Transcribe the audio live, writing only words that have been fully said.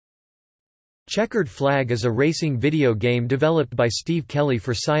Chequered Flag is a racing video game developed by Steve Kelly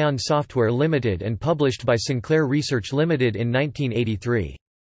for Scion Software Limited and published by Sinclair Research Limited in 1983.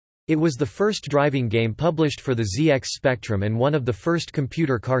 It was the first driving game published for the ZX Spectrum and one of the first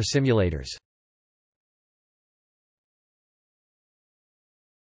computer car simulators.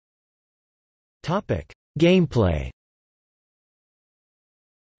 Gameplay.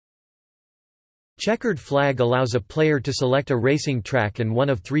 Chequered Flag allows a player to select a racing track and one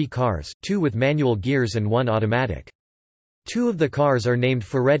of 3 cars, 2 with manual gears and 1 automatic. 2 of the cars are named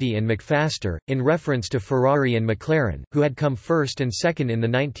Ferretti and McFaster, in reference to Ferrari and McLaren, who had come first and second in the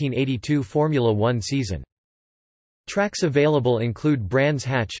 1982 Formula One season. Tracks available include Brands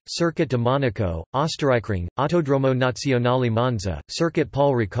Hatch, Circuit de Monaco, Oostenrijkring, Autodromo Nazionale Monza, Circuit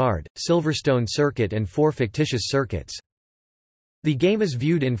Paul Ricard, Silverstone Circuit and 4 fictitious circuits. The game is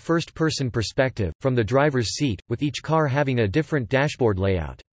viewed in first-person perspective, from the driver's seat, with each car having a different dashboard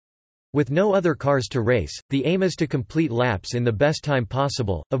layout. With no other cars to race, the aim is to complete laps in the best time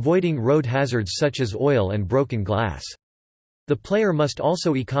possible, avoiding road hazards such as oil and broken glass. The player must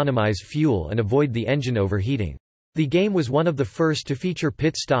also economize fuel and avoid the engine overheating. The game was one of the first to feature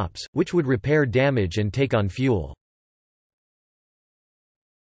pit stops, which would repair damage and take on fuel.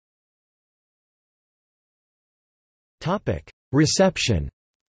 Reception.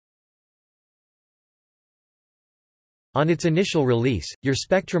 On its initial release, Your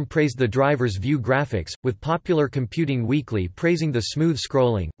Spectrum praised the driver's view graphics, with Popular Computing Weekly praising the smooth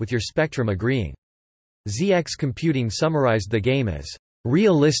scrolling, with Your Spectrum agreeing. ZX Computing summarized the game as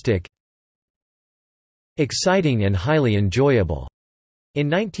realistic, exciting and highly enjoyable. In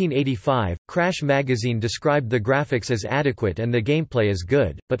 1985, Crash magazine described the graphics as adequate and the gameplay as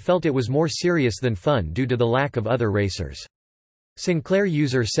good, but felt it was more serious than fun due to the lack of other racers. Sinclair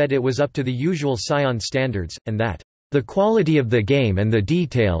user said it was up to the usual Scion standards, and that, "The quality of the game and the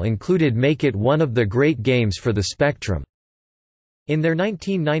detail included make it one of the great games for the Spectrum." In their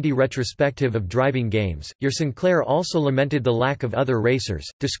 1990 retrospective of driving games, Your Sinclair also lamented the lack of other racers,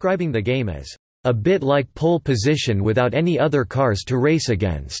 describing the game as, "a bit like pole position without any other cars to race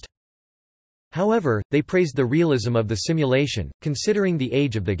against." However, they praised the realism of the simulation, considering the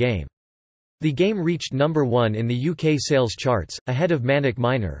age of the game. The game reached number 1 in the UK sales charts, ahead of Manic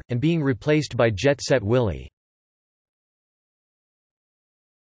Miner, and being replaced by Jet Set Willy.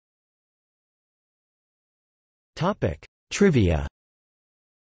 Trivia.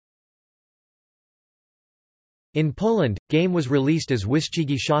 In Poland, game was released as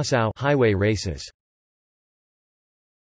Wyścigi Szossowe, highway races.